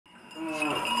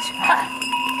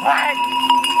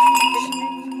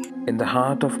In the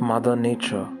heart of Mother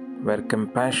Nature, where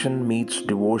compassion meets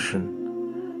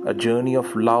devotion, a journey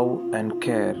of love and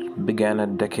care began a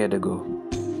decade ago.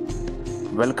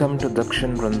 Welcome to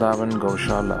Dakshin Vrindavan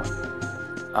Gaushala,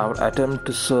 our attempt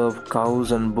to serve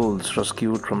cows and bulls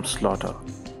rescued from slaughter,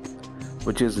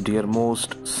 which is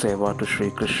dearmost seva to Sri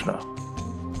Krishna.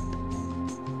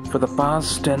 For the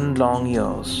past 10 long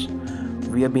years,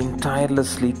 we have been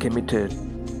tirelessly committed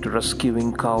to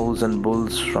rescuing cows and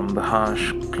bulls from the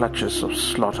harsh clutches of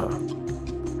slaughter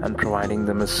and providing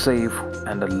them a safe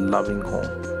and a loving home.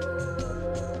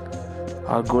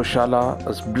 Our Gaushala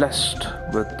is blessed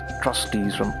with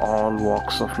trustees from all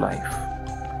walks of life.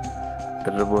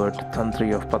 The revered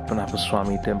Tantri of Padmanabha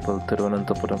Swami Temple,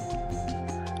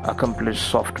 Thiruvananthapuram, accomplished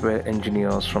software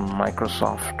engineers from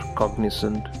Microsoft,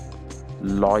 Cognizant,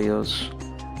 lawyers,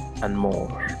 and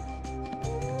more,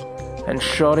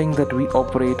 ensuring that we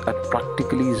operate at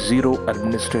practically zero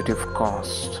administrative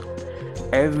cost.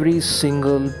 Every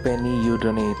single penny you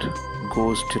donate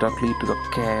goes directly to the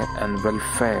care and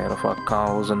welfare of our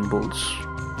cows and bulls.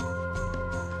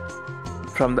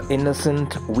 From the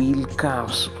innocent wheeled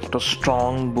calves to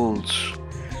strong bulls,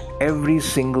 every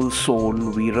single soul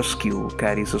we rescue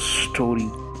carries a story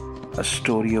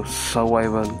of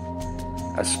survival,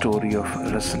 a story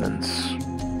of resilience.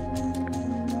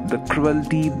 The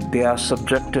cruelty they are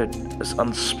subjected is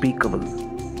unspeakable.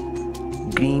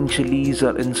 Green chilies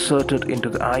are inserted into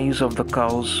the eyes of the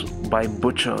cows by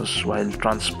butchers while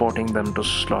transporting them to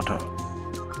slaughter.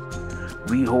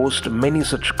 We host many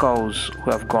such cows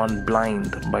who have gone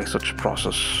blind by such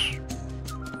process.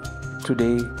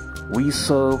 Today, we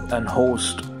serve and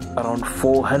host around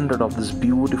 400 of these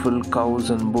beautiful cows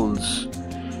and bulls,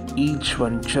 each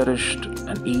one cherished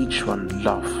and each one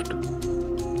loved.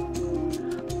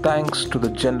 Thanks to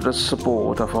the generous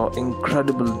support of our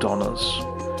incredible donors,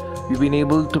 we've been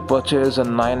able to purchase a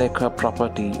 9-acre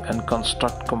property and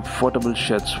construct comfortable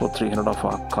sheds for 300 of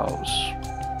our cows.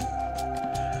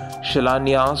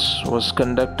 Shilanyas was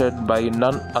conducted by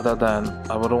none other than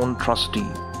our own trustee,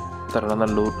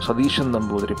 Thiruvanallur Sadishan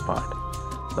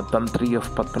Namboodiripad, the Tantri of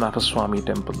Padmanabha Swami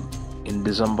Temple, in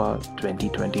December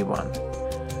 2021.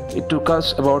 It took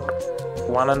us about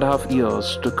 1.5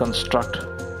 years to construct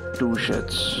 2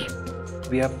 sheds.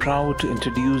 We are proud to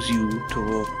introduce you to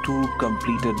our 2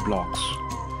 completed blocks,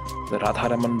 the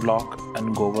Radharaman block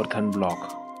and Govardhan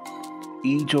block.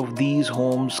 Each of these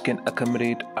homes can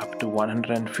accommodate up to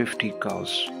 150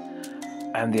 cows,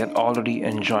 and they are already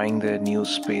enjoying their new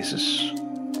spaces.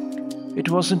 It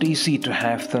wasn't easy to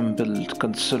have them built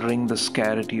considering the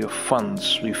scarcity of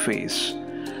funds we face,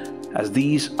 as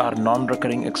these are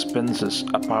non-recurring expenses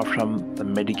apart from the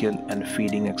medical and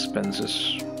feeding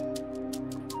expenses.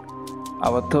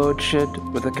 Our 3rd shed,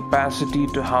 with a capacity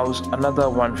to house another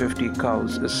 150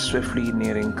 cows, is swiftly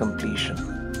nearing completion.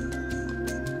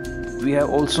 We have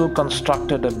also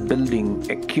constructed a building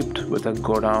equipped with a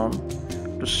godown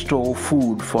to store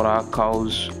food for our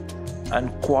cows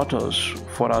and quarters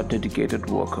for our dedicated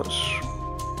workers.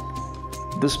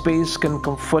 The space can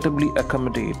comfortably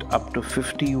accommodate up to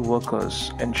 50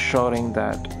 workers, ensuring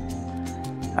that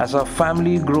as our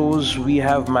family grows, we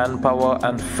have manpower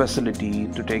and facility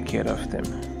to take care of them.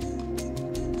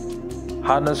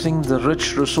 Harnessing the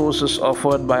rich resources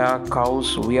offered by our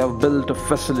cows, we have built a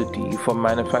facility for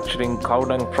manufacturing cow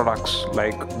dung products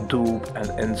like dhoop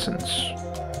and incense.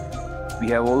 We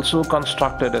have also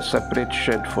constructed a separate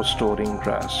shed for storing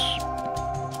grass.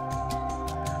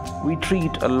 We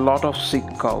treat a lot of sick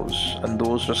cows and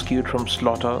those rescued from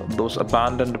slaughter, those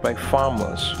abandoned by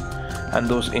farmers, and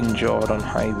those injured on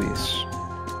highways.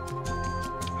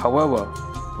 However,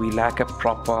 we lack a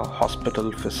proper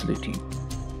hospital facility.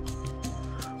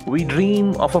 We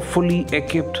dream of a fully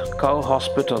equipped cow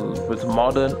hospital with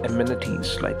modern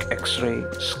amenities like X-ray,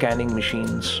 scanning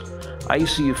machines,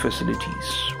 ICU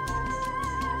facilities,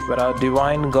 where our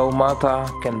divine Gaumata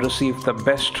can receive the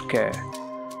best care.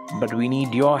 But we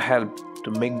need your help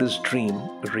to make this dream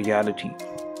a reality.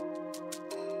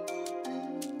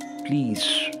 Please,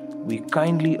 we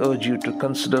kindly urge you to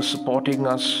consider supporting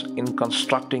us in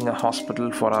constructing a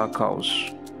hospital for our cows.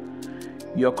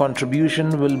 Your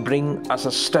contribution will bring us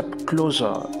a step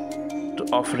closer to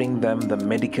offering them the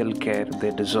medical care they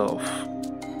deserve.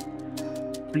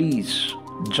 Please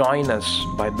join us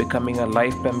by becoming a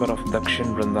life member of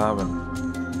Dakshin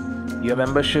Vrindavan. Your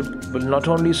membership will not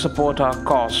only support our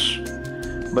cause,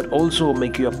 but also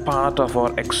make you a part of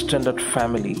our extended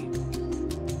family.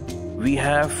 We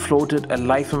have floated a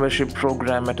life membership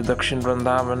program at Dakshin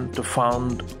Vrindavan to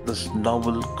found this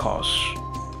noble cause.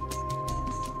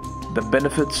 The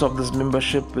benefits of this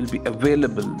membership will be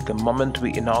available the moment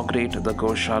we inaugurate the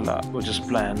Gaushala, which is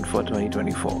planned for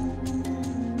 2024.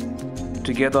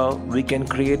 Together, we can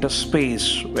create a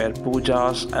space where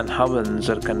pujas and havans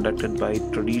are conducted by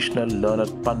traditional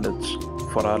learned pandits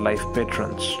for our life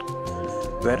patrons,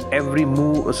 where every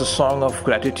move is a song of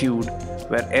gratitude,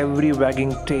 where every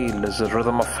wagging tail is a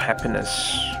rhythm of happiness.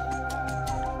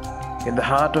 In the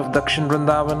heart of Dakshin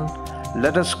Vrindavan,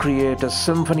 let us create a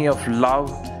symphony of love,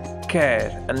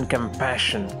 care and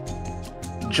compassion.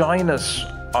 Join us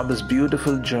on this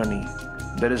beautiful journey.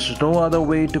 There is no other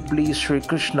way to please Sri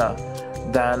Krishna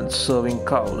than serving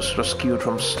cows rescued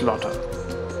from slaughter.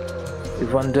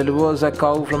 If one delivers a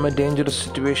cow from a dangerous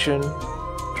situation,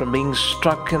 from being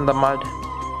stuck in the mud,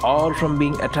 or from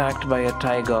being attacked by a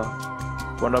tiger,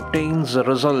 one obtains the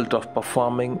result of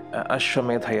performing a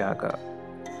Ashwamedha Yaga.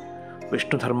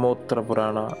 Vishnu Dharmottara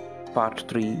Purana, Part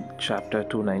 3, Chapter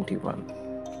 291.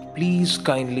 Please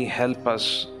kindly help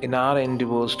us in our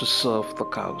endeavors to serve the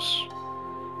cows.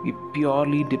 We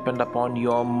purely depend upon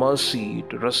your mercy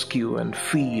to rescue and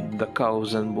feed the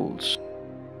cows and bulls.